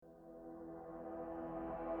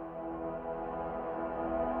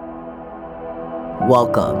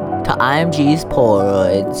Welcome to iMG's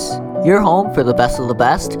Polaroids, your home for the best of the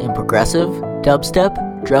best in progressive,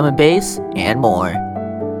 dubstep, drum and bass, and more.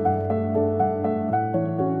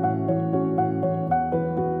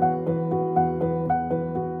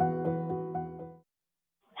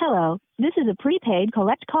 Hello, this is a prepaid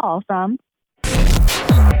collect call from...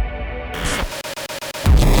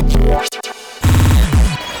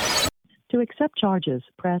 To accept charges,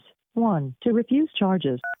 press 1. To refuse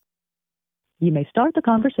charges, you may start the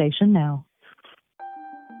conversation now.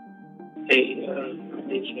 Hey,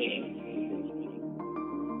 it's me.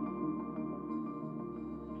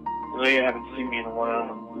 I know you haven't seen me in a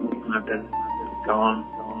while. I've been gone.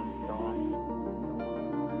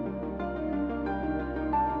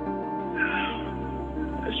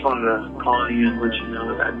 I just wanted to call you and let you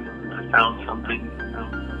know that I found something.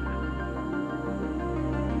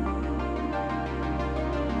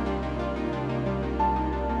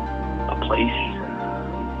 A place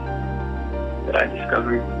that I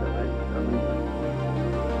discovered.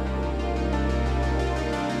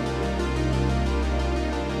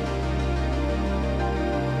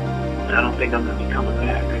 I don't think I'm going to be coming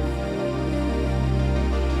back.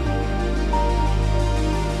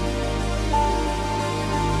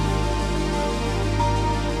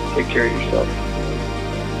 Take care of yourself.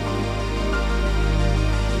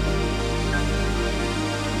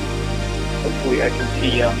 Hopefully I can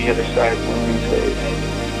see you on the other side one of these days.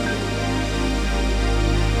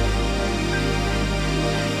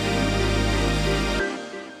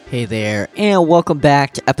 Hey there, and welcome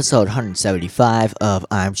back to episode 175 of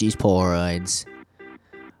iMG's Polaroids.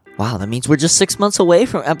 Wow, that means we're just 6 months away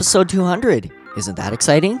from episode 200. Isn't that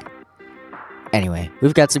exciting? Anyway,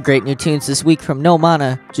 we've got some great new tunes this week from No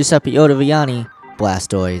Mana, Giuseppe Ottaviani,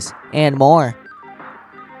 Blastoise, and more.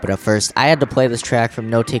 But up first, I had to play this track from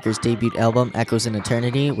No Taker's debut album, Echoes in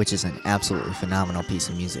Eternity, which is an absolutely phenomenal piece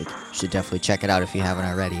of music. You should definitely check it out if you haven't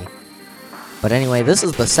already. But anyway, this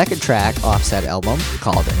is the second track off said album,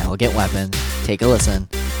 called An Elegant Weapon. Take a listen.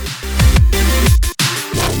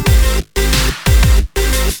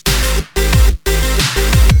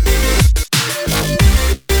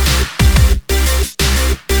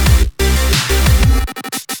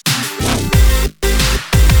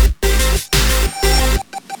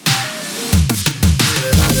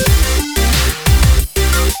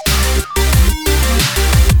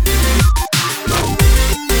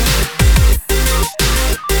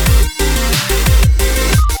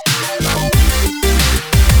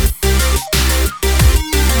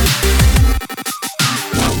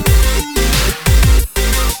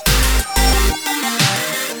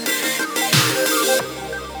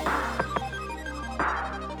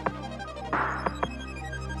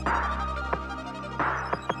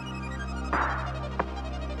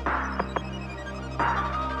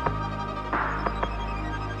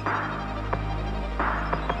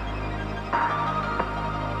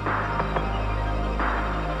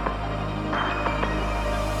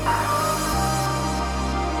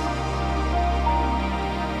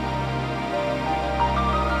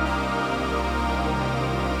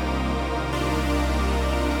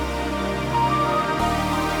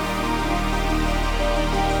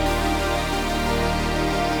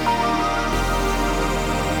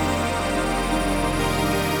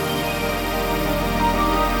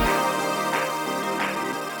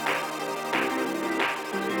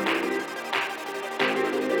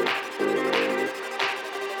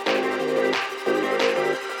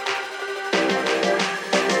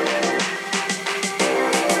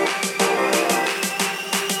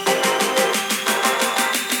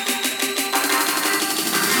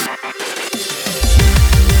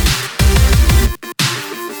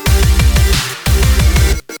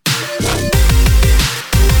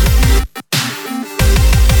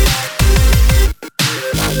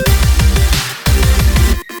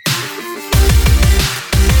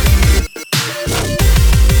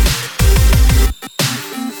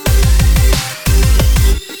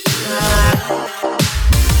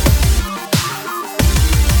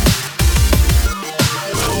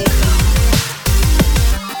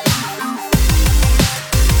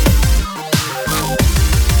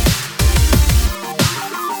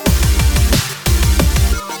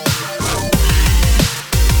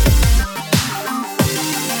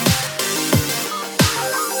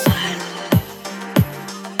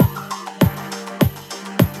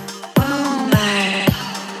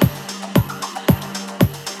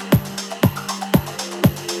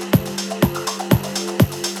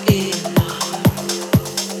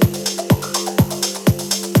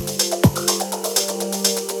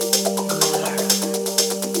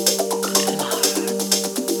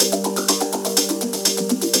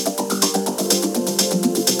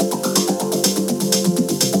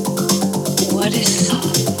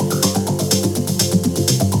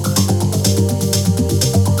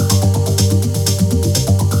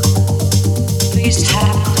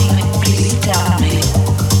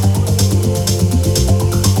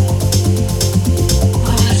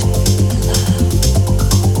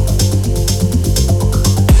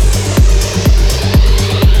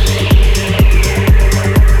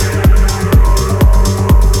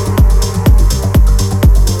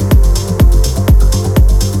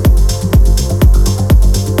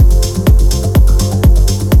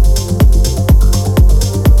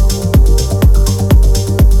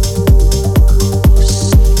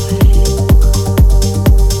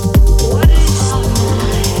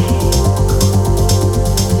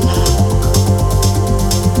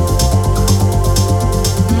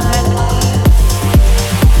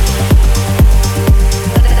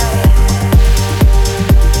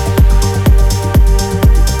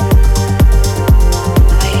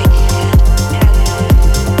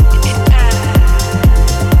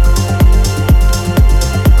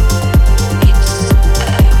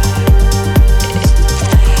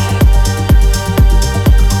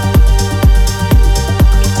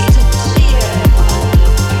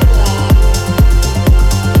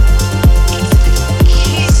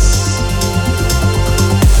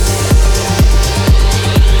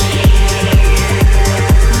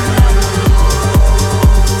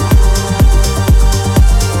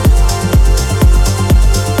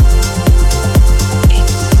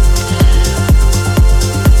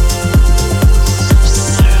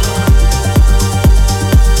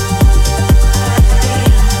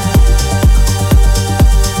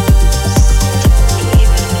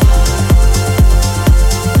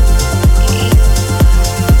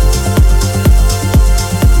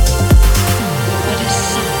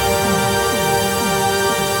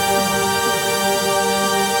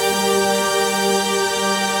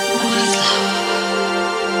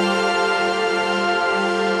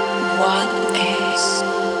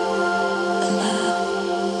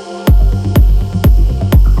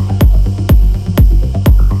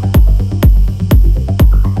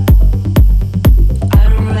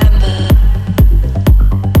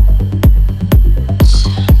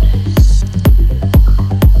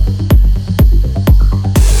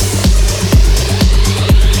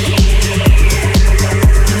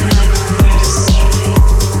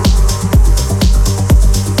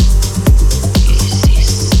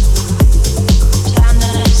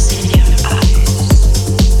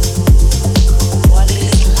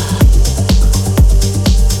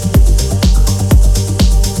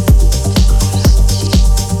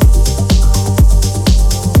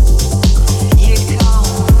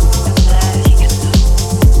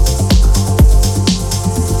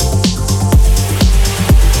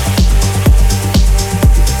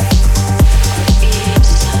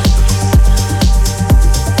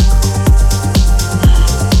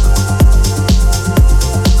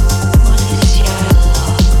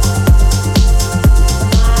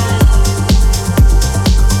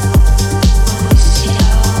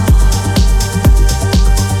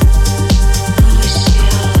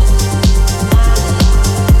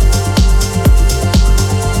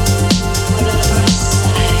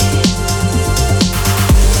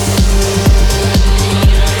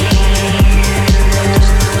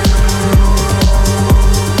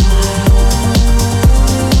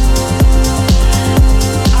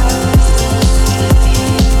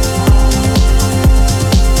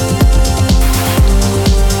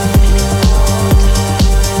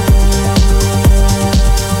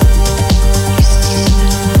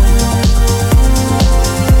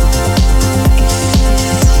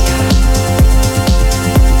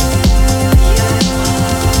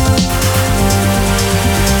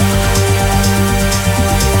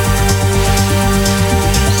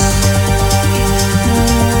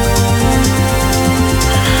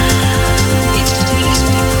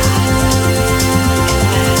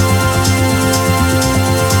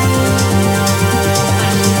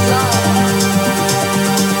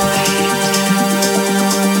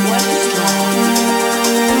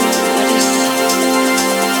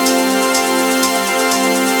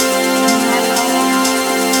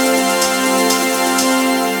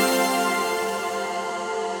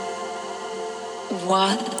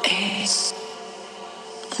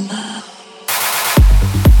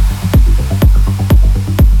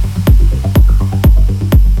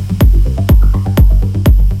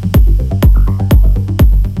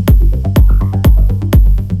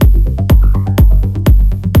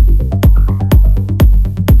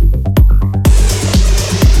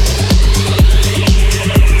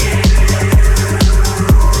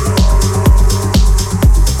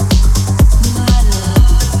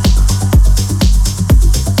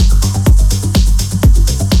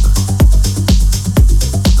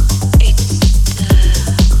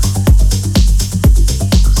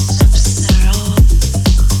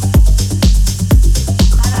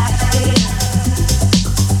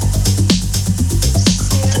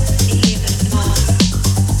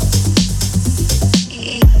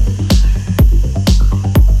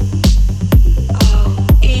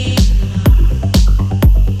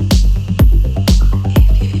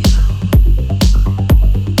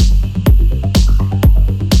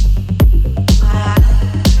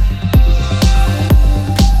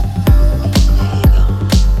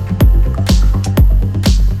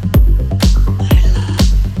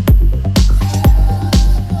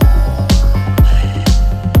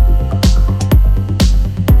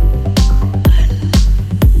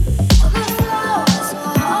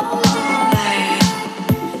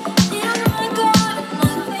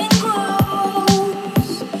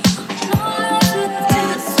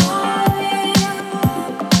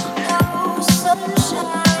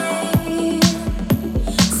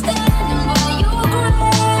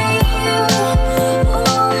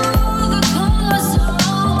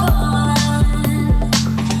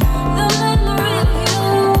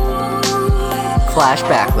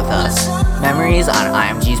 flashback with us. Memories on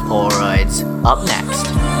iMG's Polaroids. Up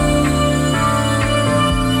next.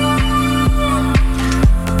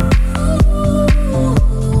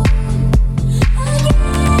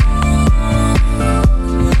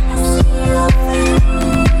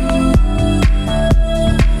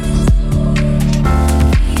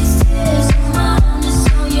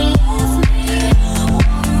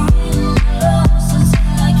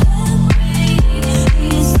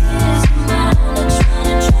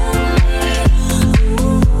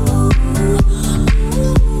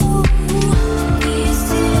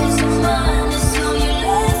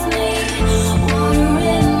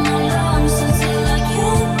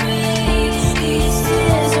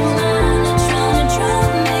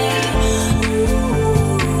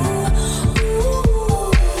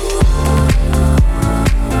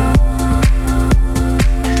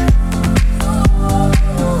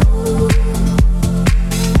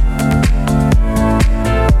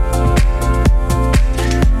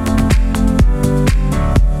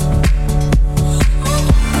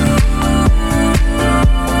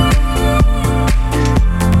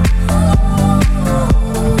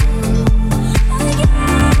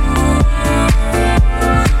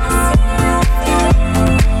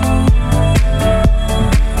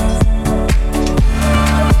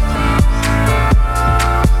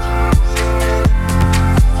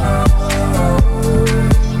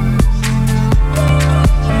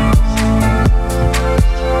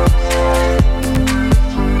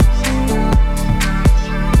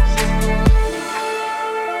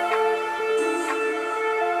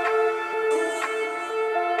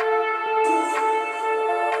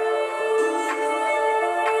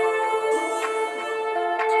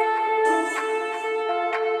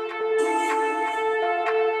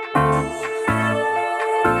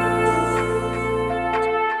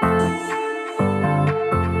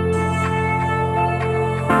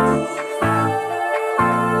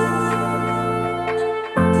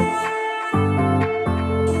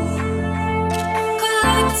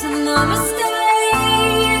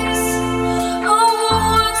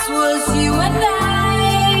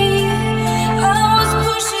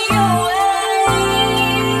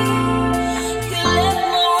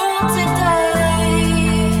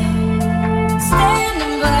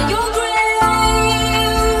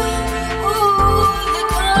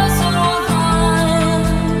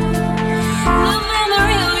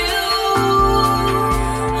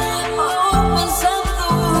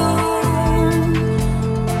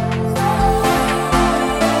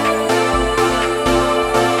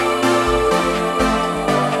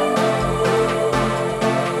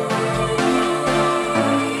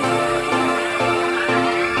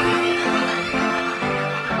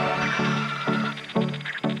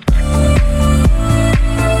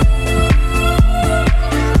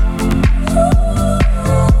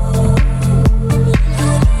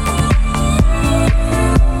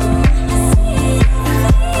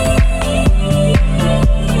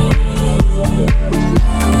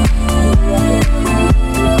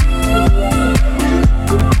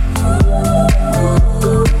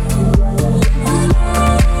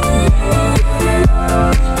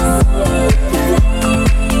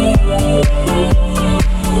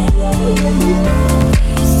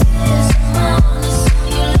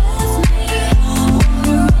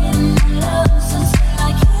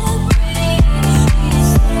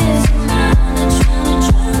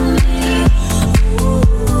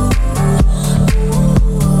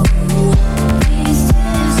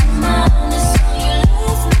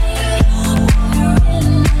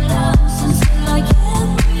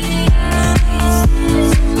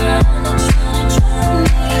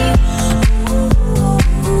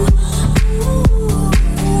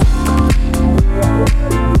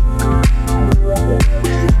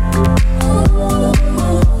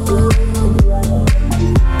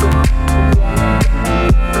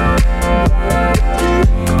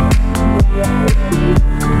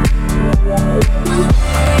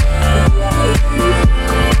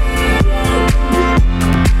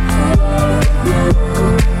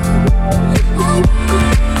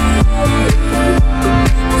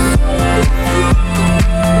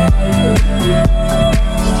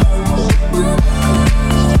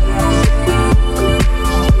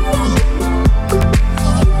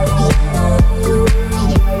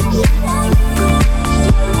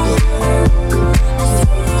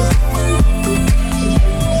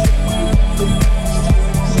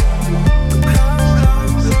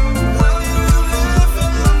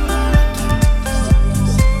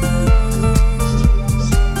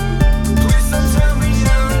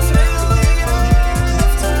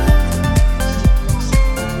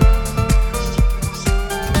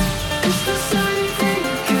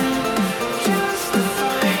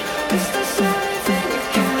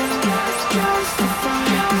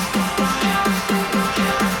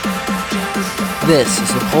 This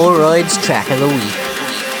is the Polaroids track of the week.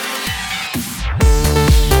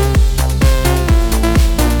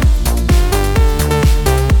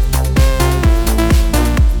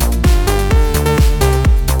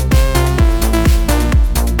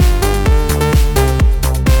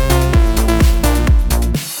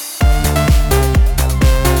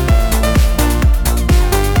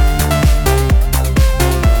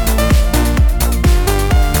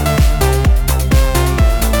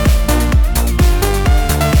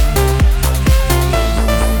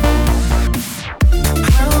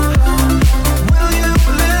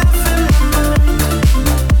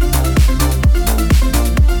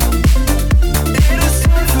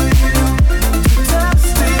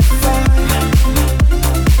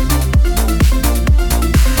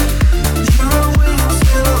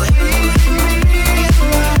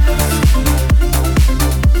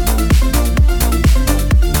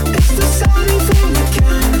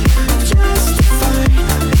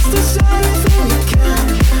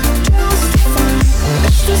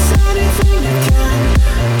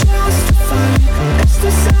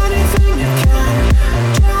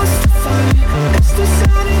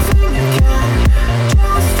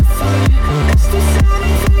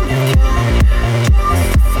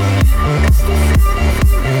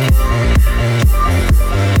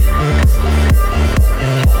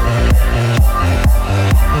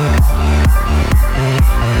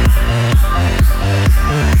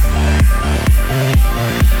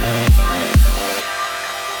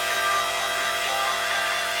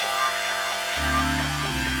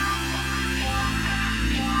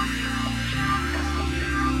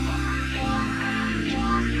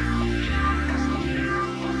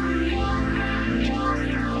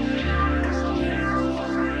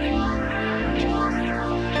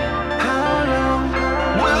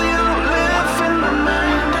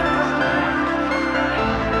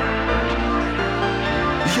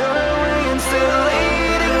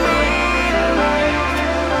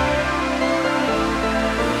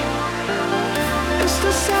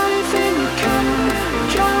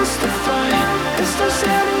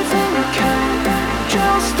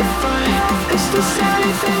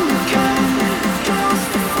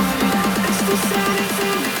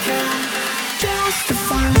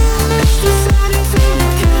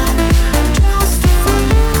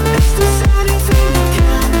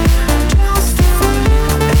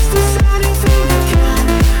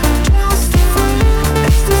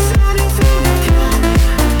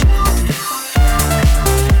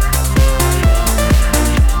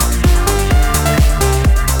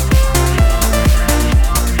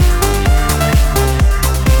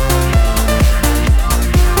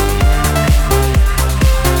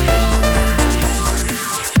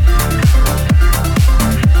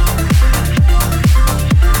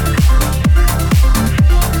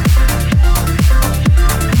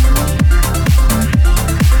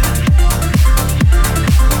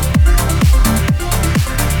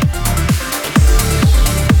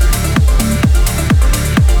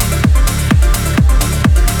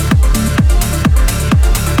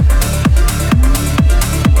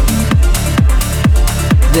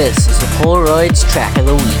 This is the Polaroids track of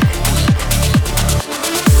the week.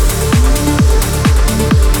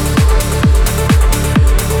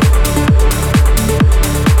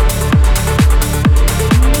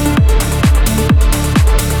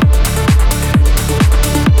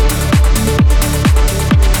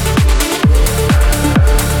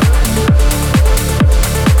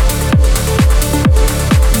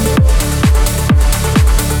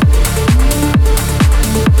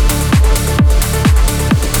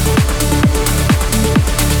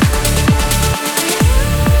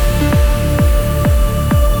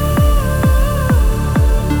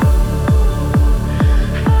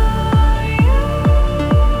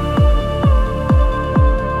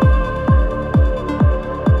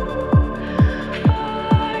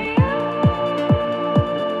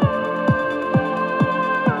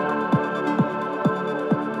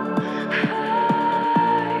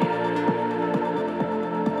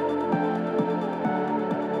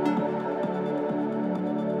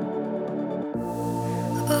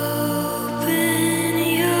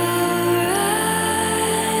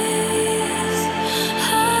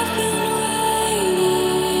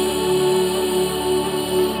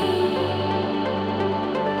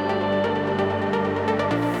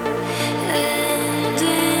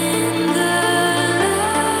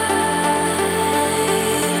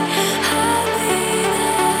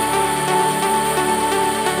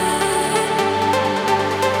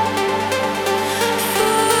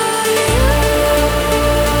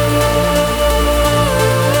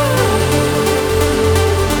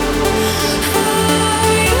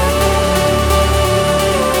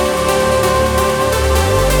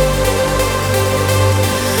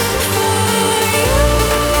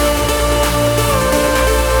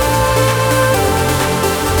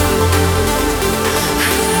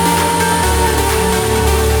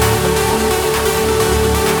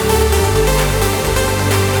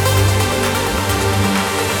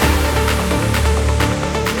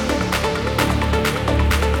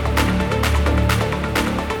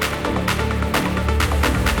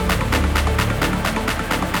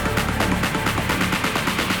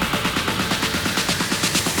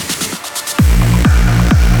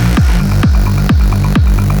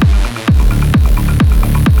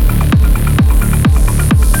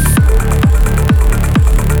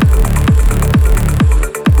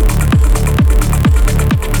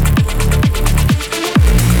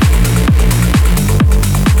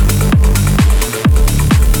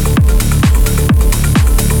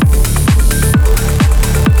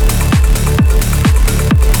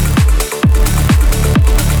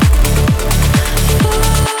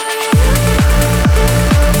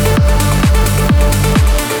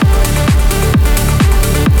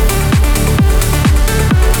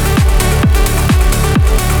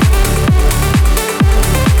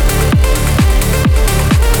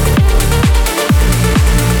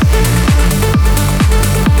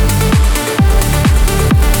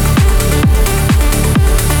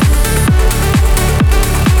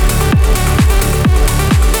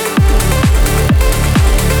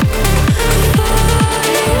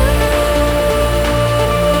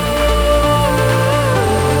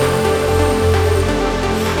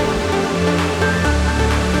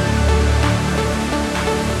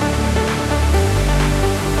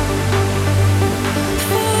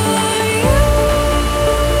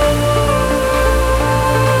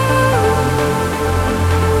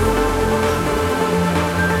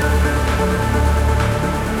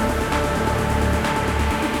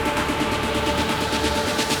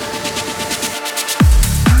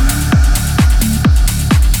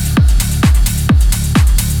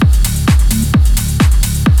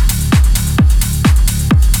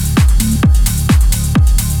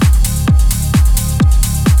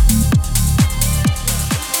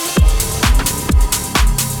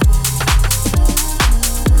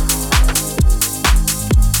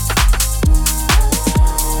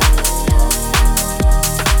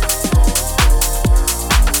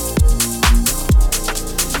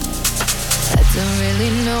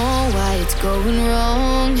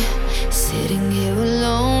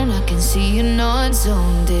 mind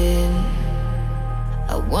zoned in.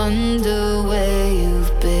 I wonder where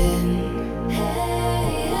you've been.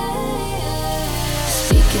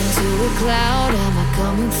 Speaking to a cloud, am I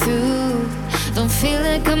coming through? Don't feel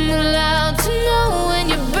like I'm allowed to know when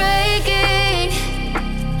you're breaking.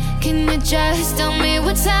 Can you just tell me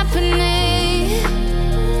what's happening?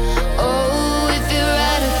 Oh, if you're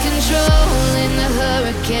out of control in the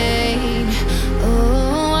hurricane.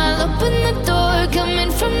 Oh, I'll open the door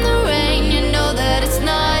coming from the rain. You know that it's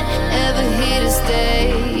not ever here to stay.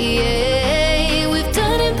 Yeah, we've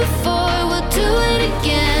done it before, we'll do it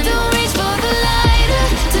again. Don't reach for the lighter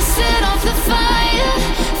to set off the fire,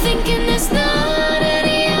 thinking there's not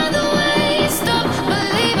any other way. Stop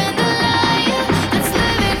believing the liar that's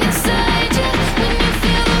living inside you. When you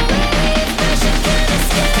feel the wave, push you can't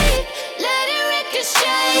escape. Let it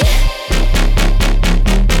ricochet.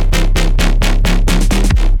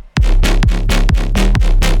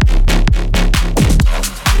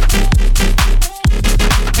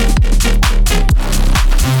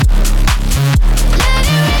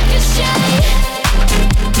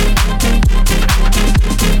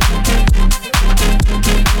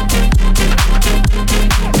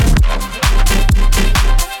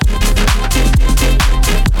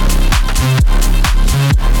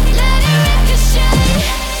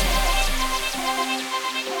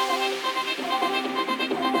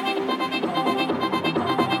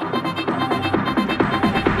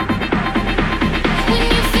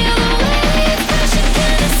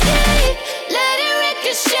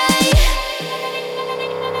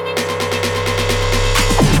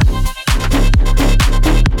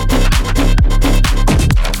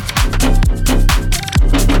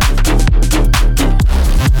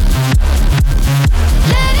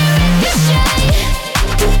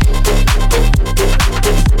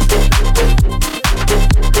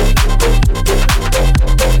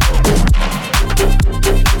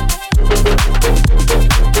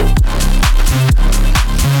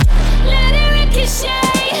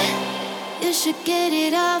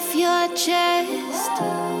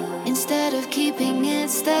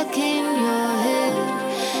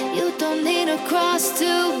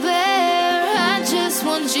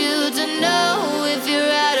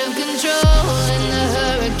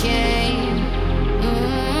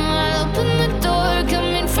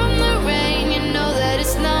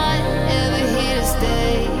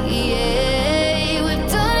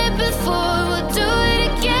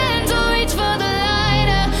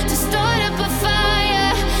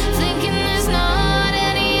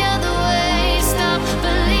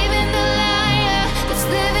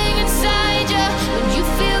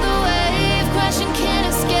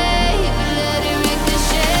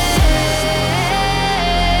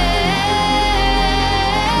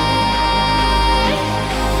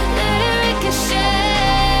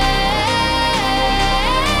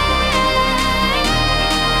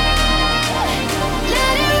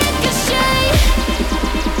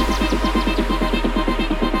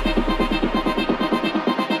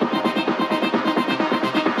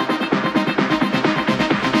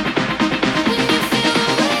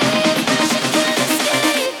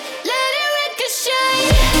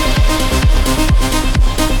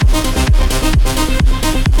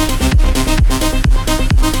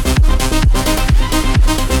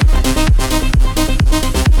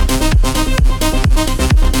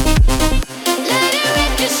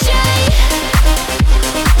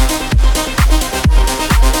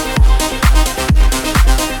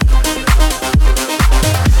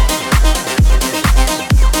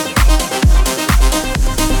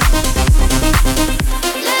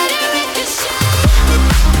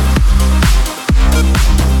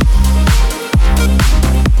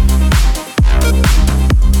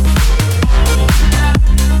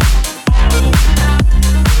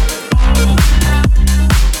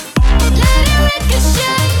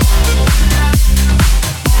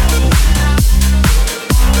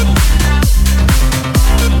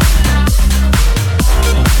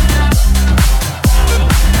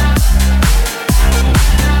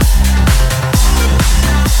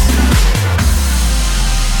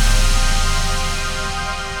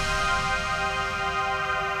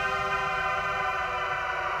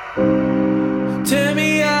 Tear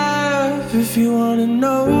me up if you wanna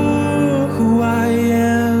know who I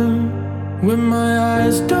am. When my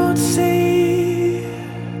eyes don't see,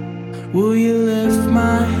 will you lift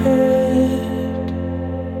my head?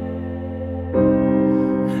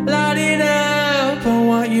 Light it up, I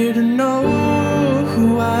want you to know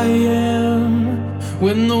who I am.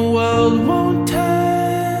 When the world won't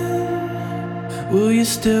turn, will you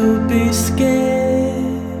still be scared?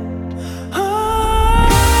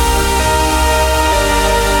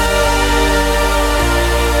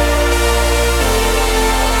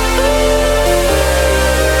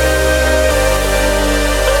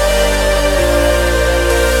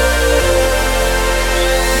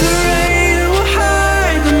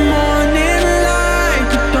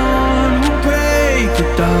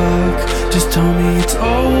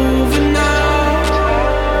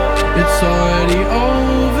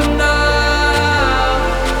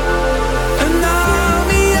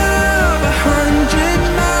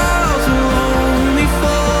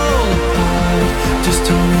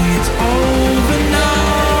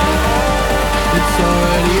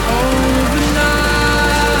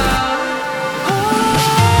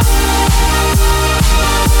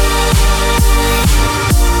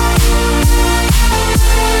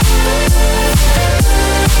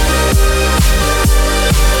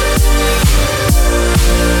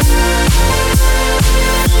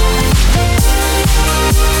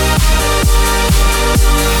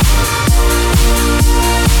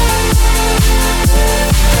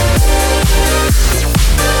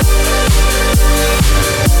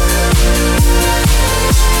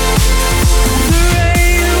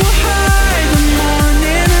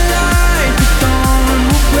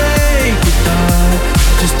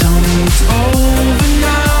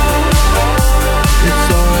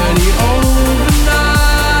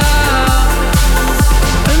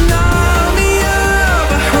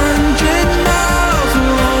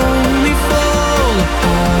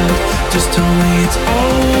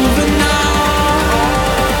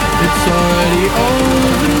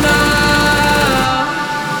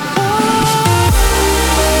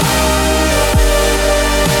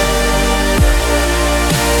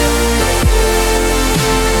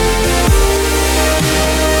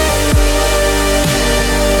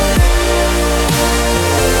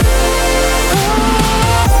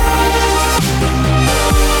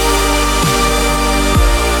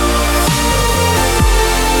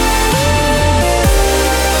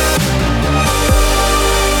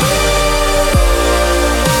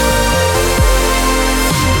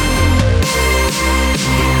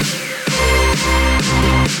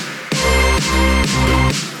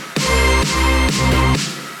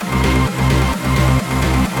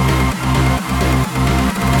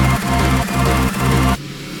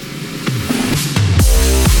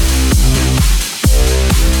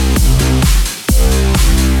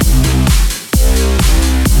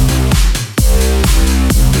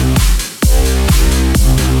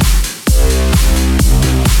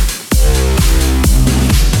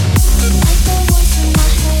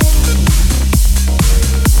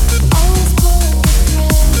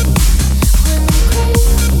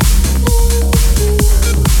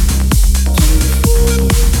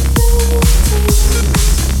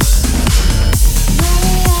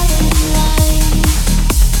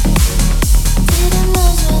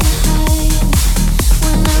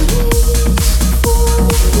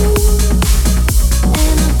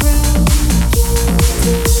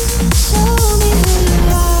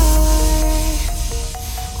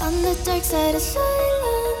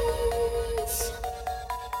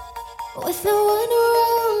 With no one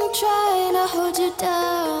around trying to hold you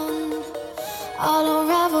down, I'll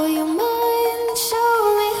unravel your mind,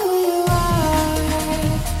 show me who you are.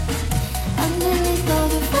 Underneath all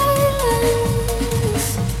the violence,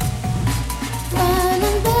 run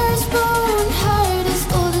and bare bone, heart is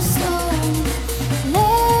gold as stone.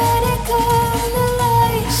 Let it come to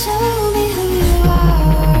light, show me who you are.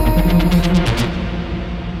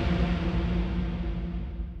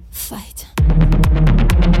 Fight.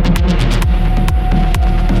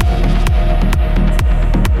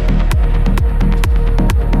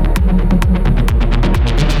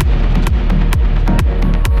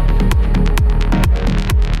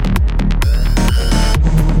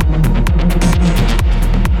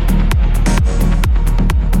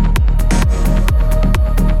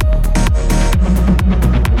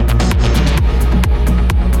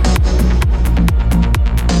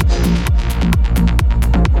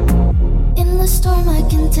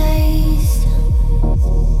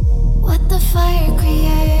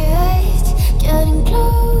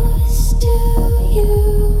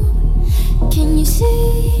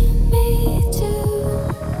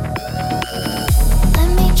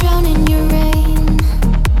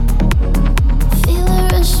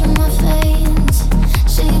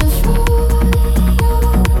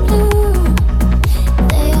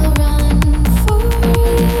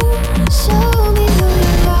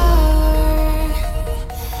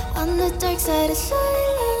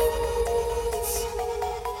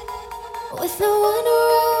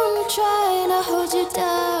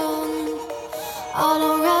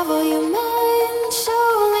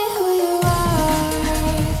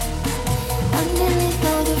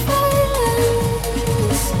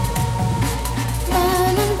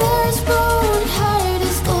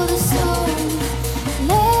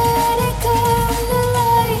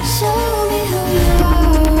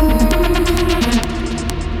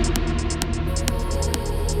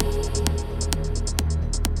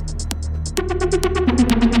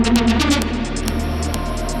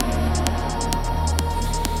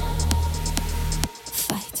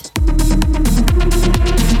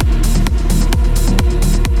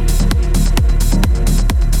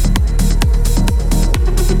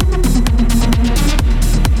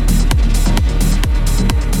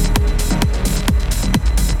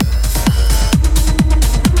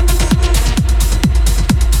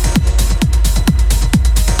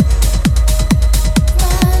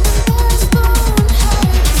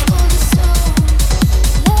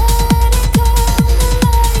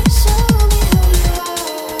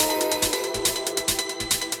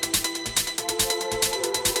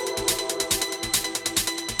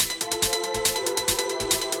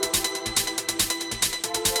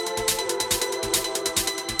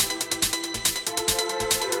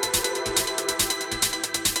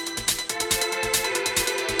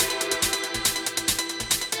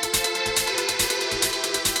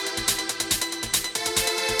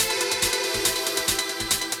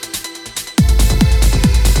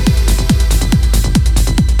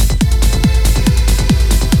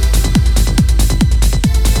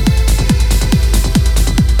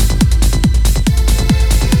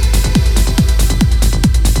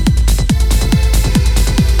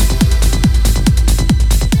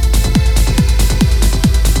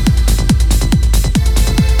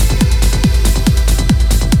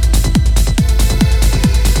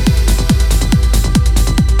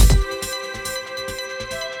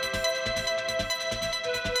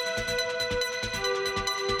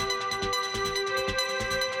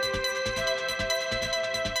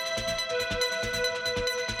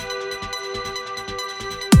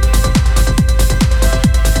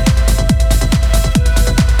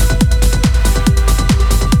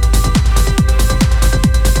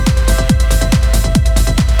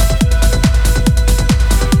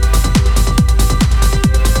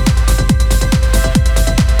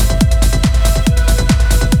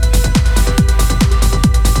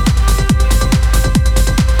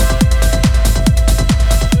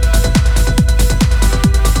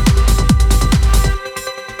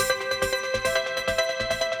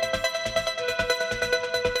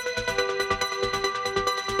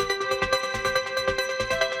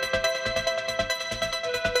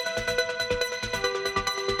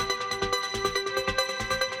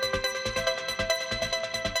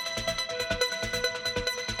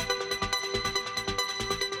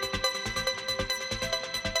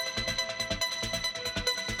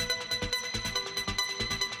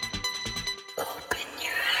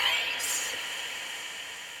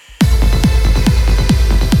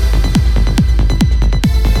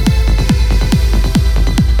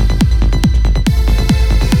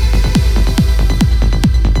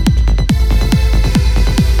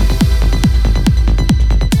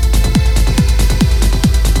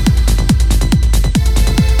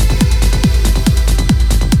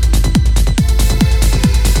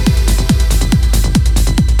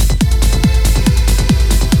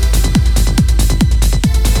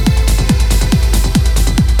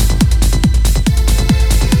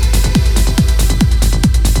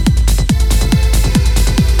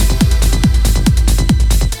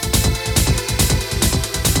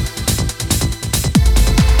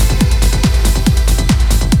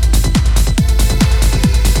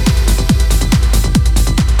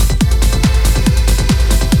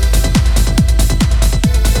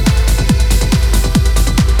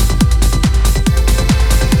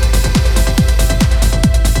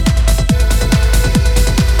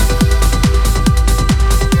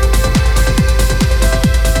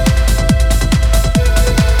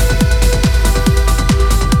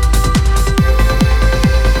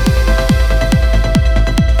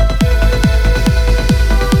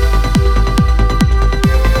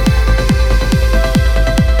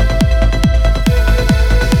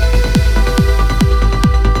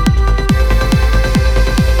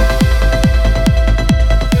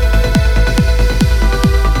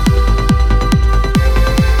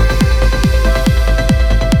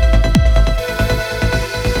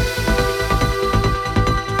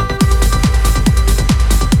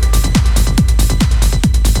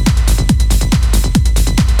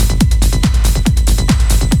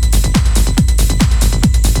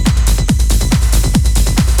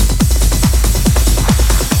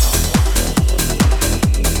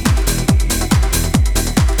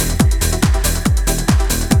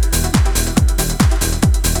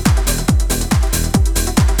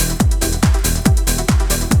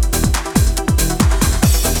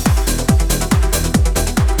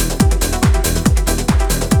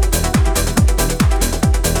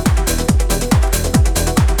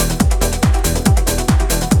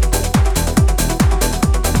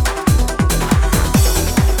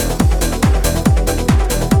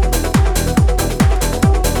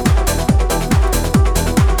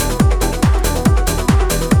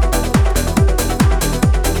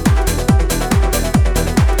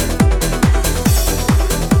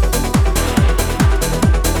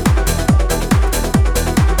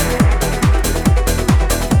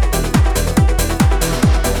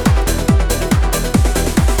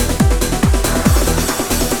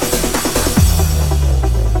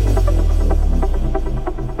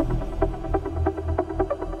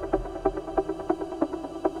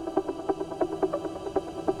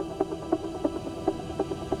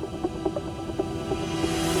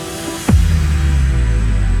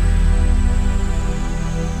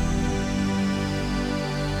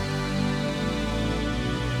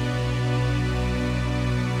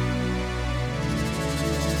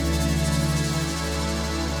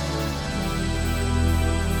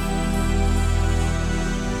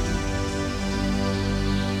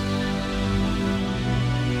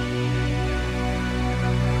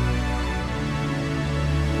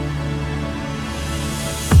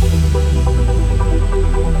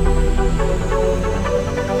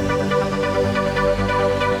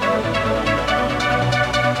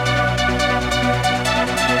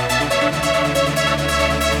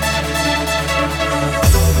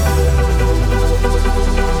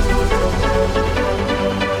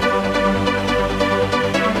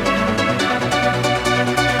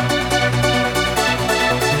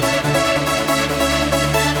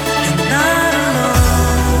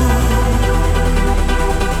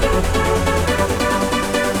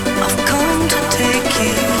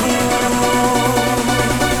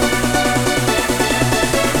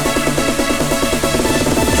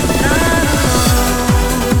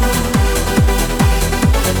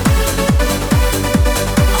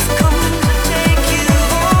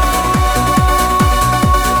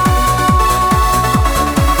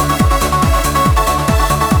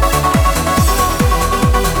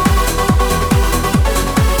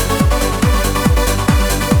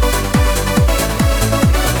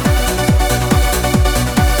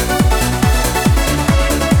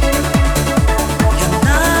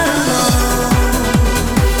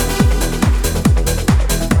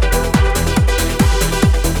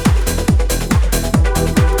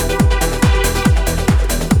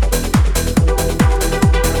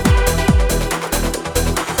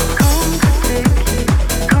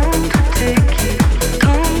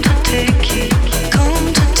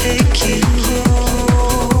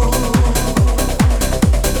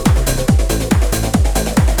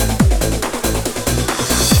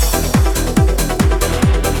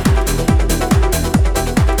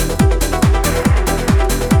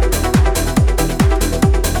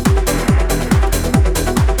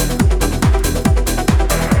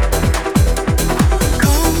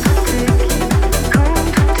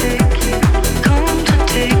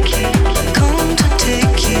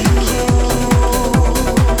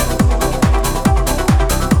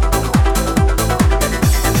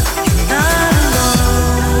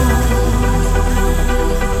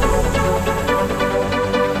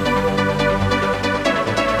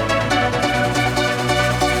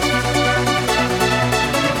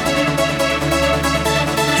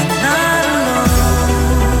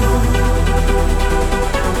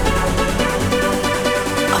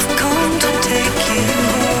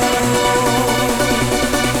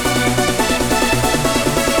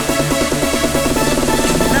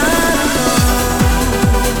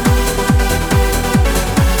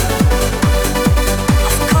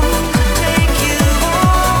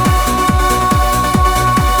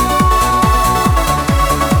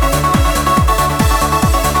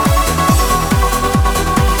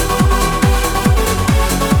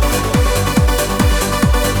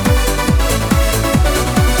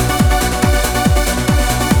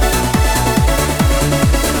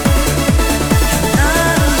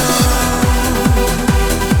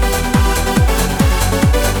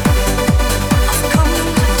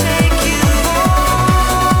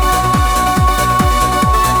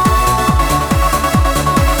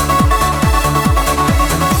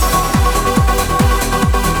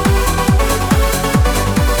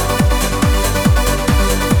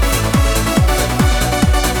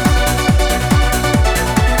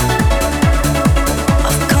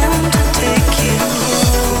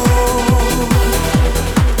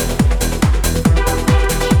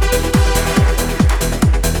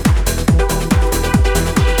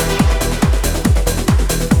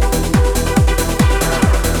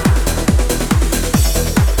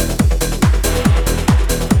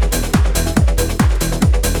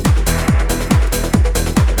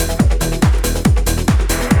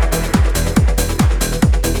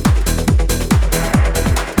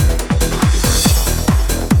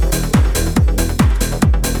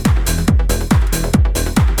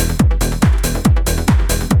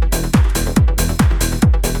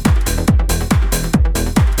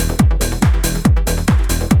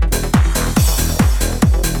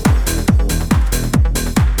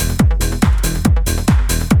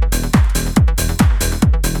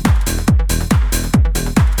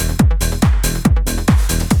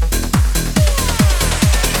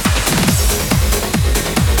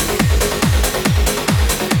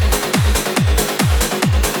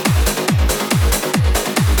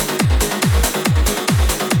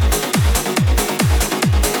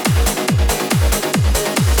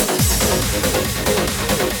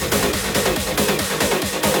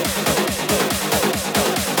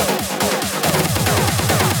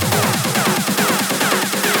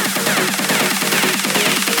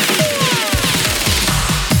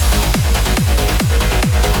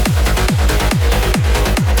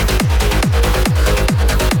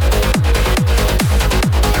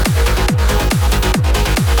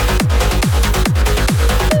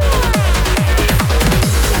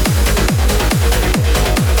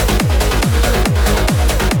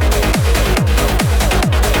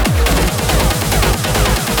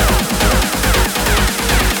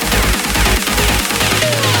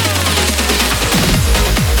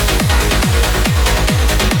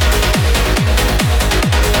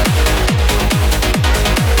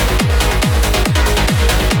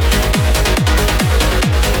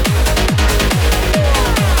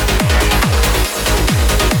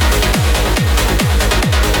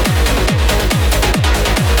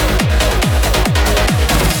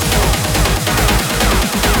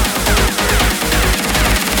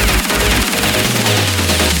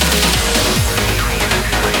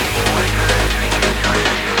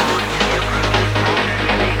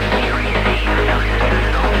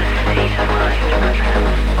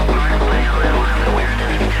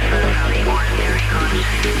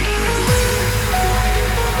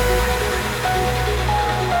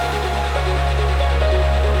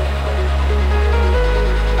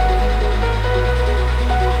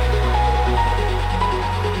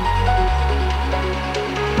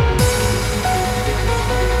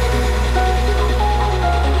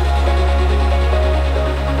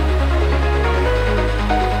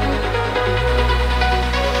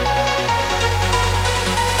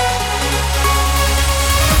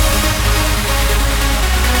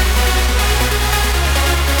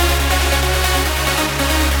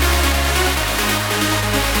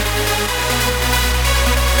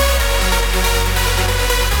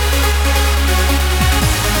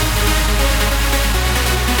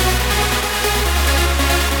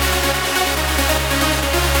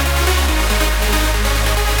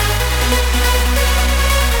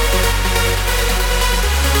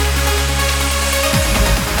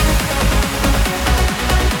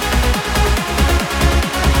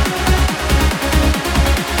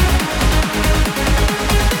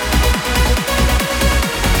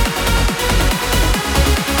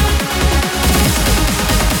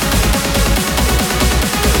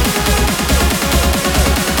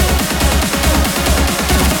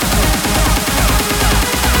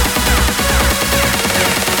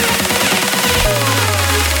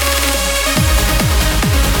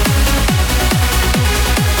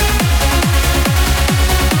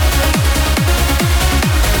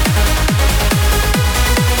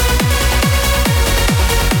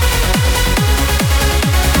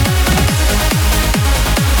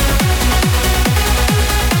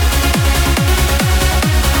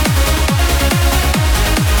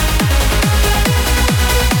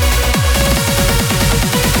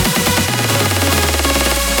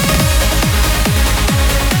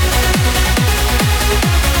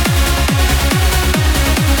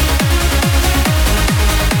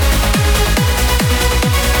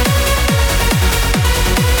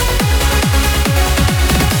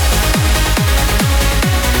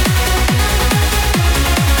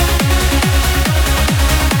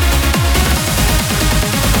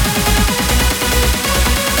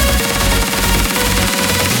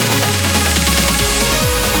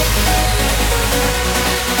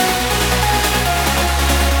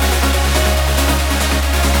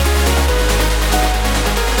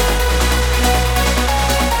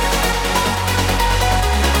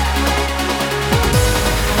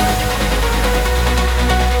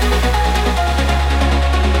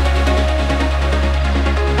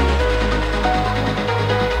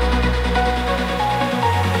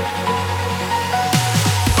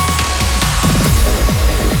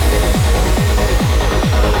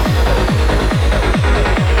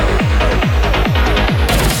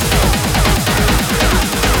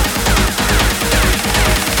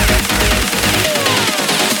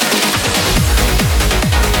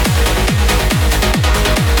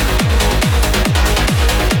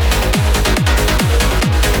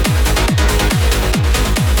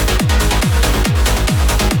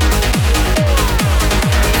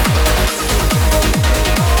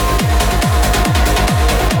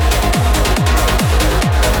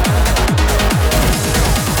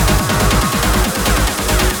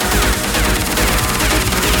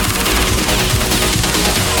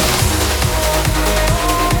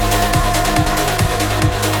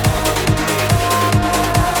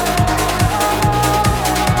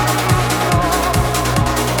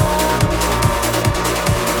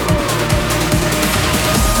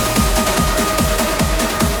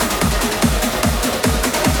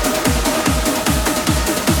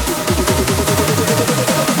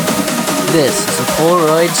 This is the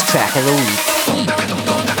Polaroids Track of the Week.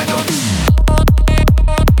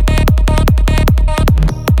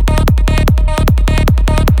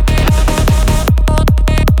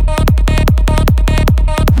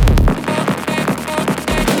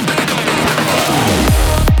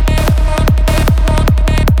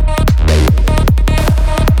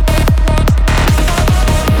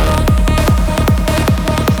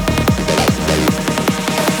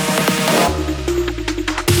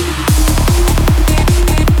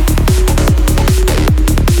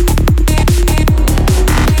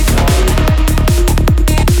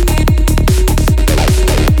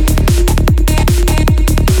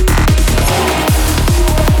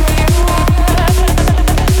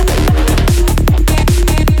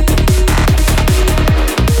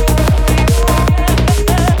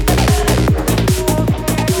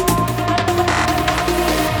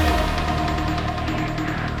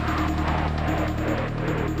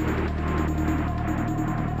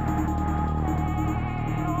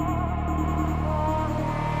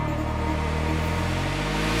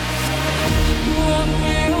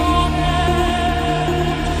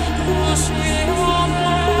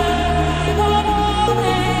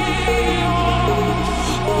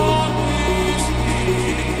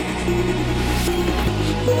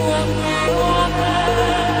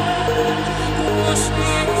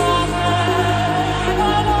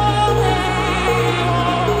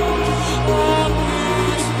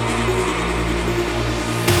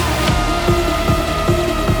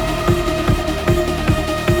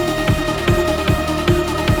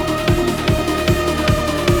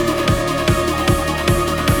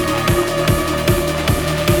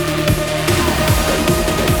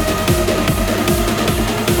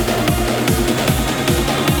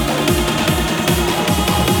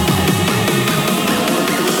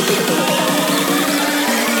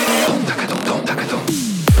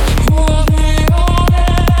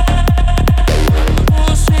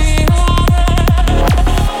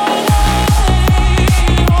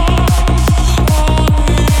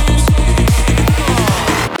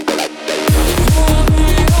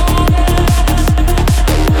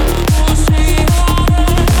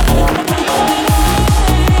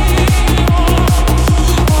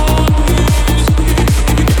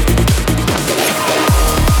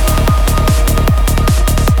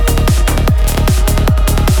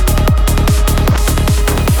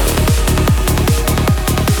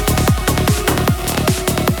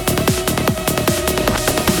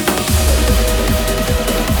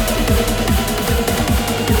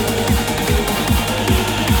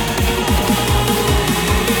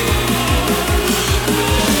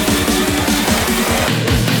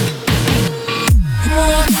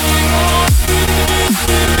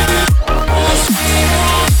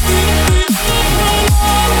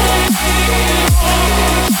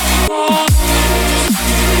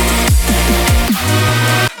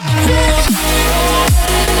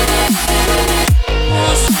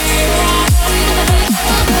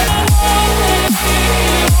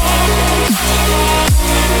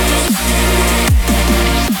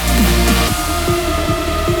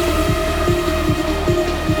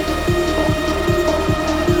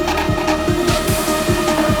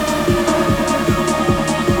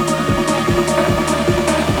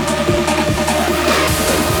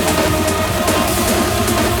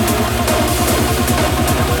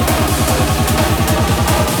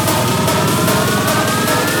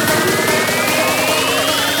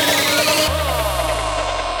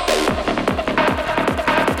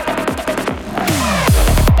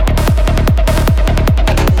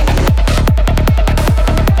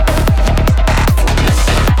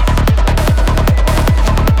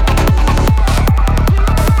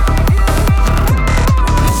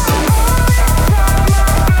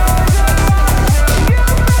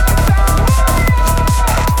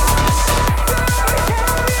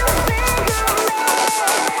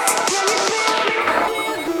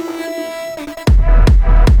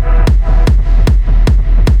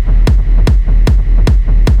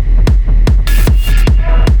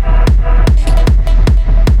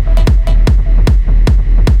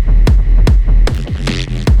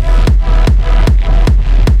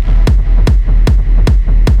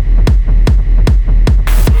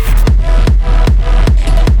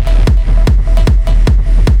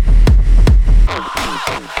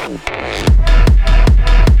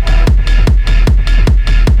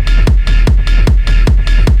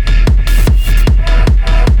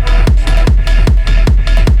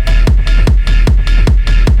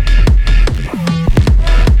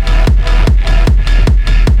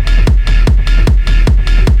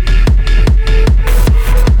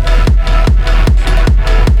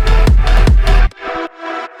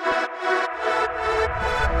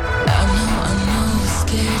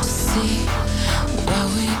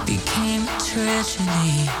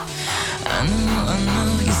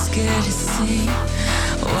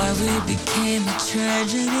 became a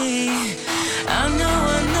tragedy. I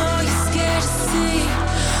know you're scared to see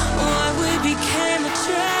why we became a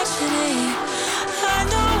tragedy.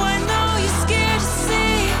 I know you're scared to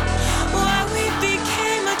see why we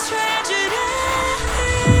became a tragedy.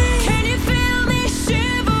 Can you feel me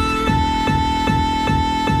shivering?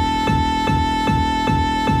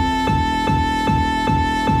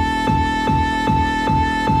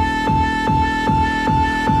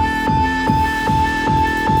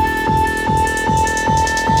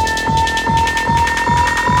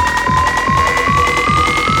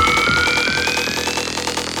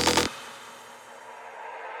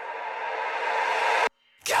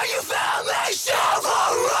 Can you feel me shivering?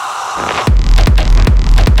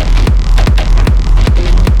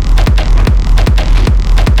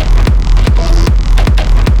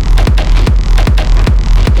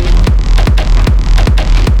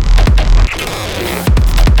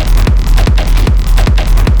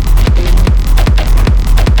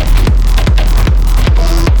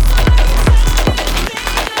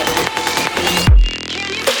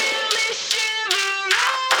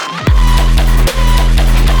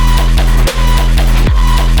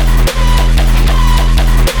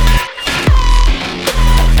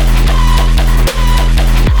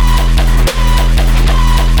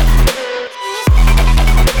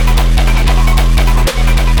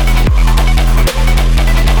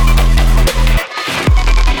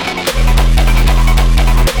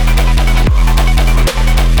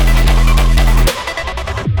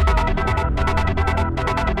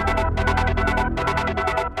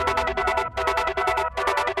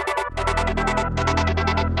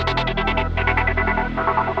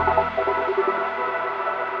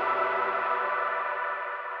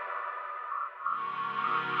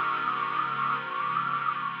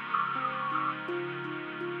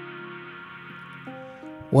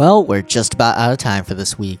 Well, we're just about out of time for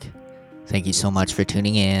this week. Thank you so much for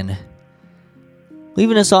tuning in.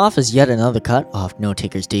 Leaving us off is yet another cut off No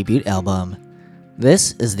Taker's debut album.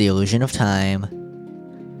 This is The Illusion of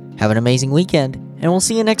Time. Have an amazing weekend, and we'll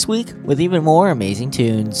see you next week with even more amazing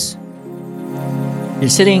tunes. You're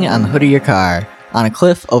sitting on the hood of your car, on a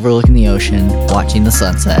cliff overlooking the ocean, watching the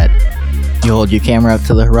sunset. You hold your camera up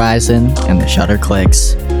to the horizon, and the shutter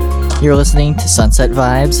clicks. You're listening to Sunset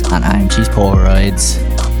Vibes on iMG's Polaroids.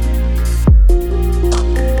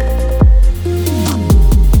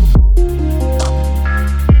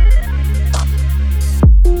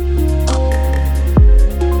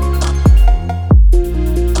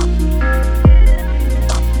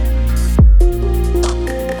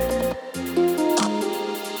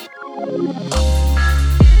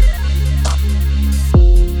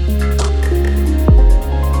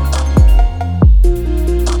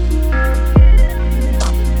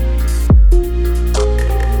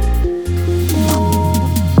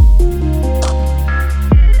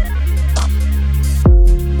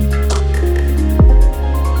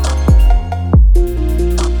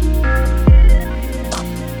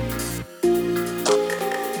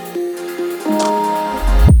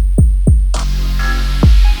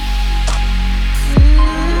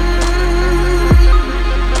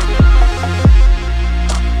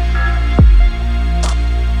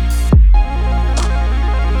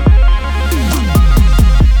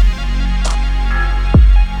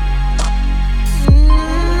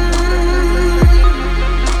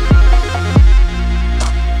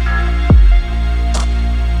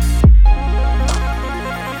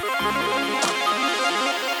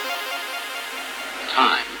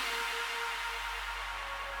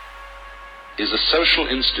 Is a social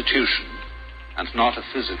institution and not a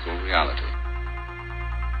physical reality.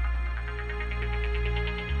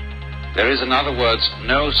 There is, in other words,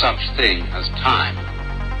 no such thing as time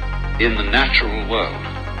in the natural world,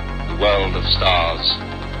 the world of stars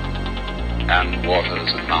and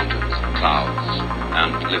waters and mountains and clouds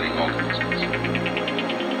and living organisms.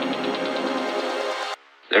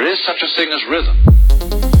 There is such a thing as rhythm.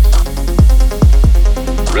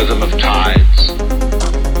 Rhythm of tides,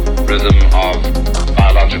 rhythm of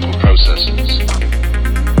biological processes.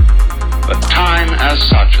 But time as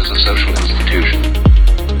such is a social institution.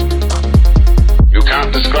 You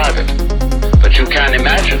can't describe it, but you can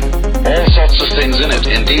imagine all sorts of things in it.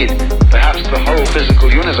 Indeed, perhaps the whole physical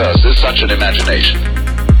universe is such an imagination.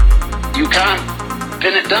 You can't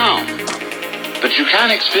pin it down, but you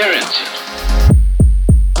can experience it.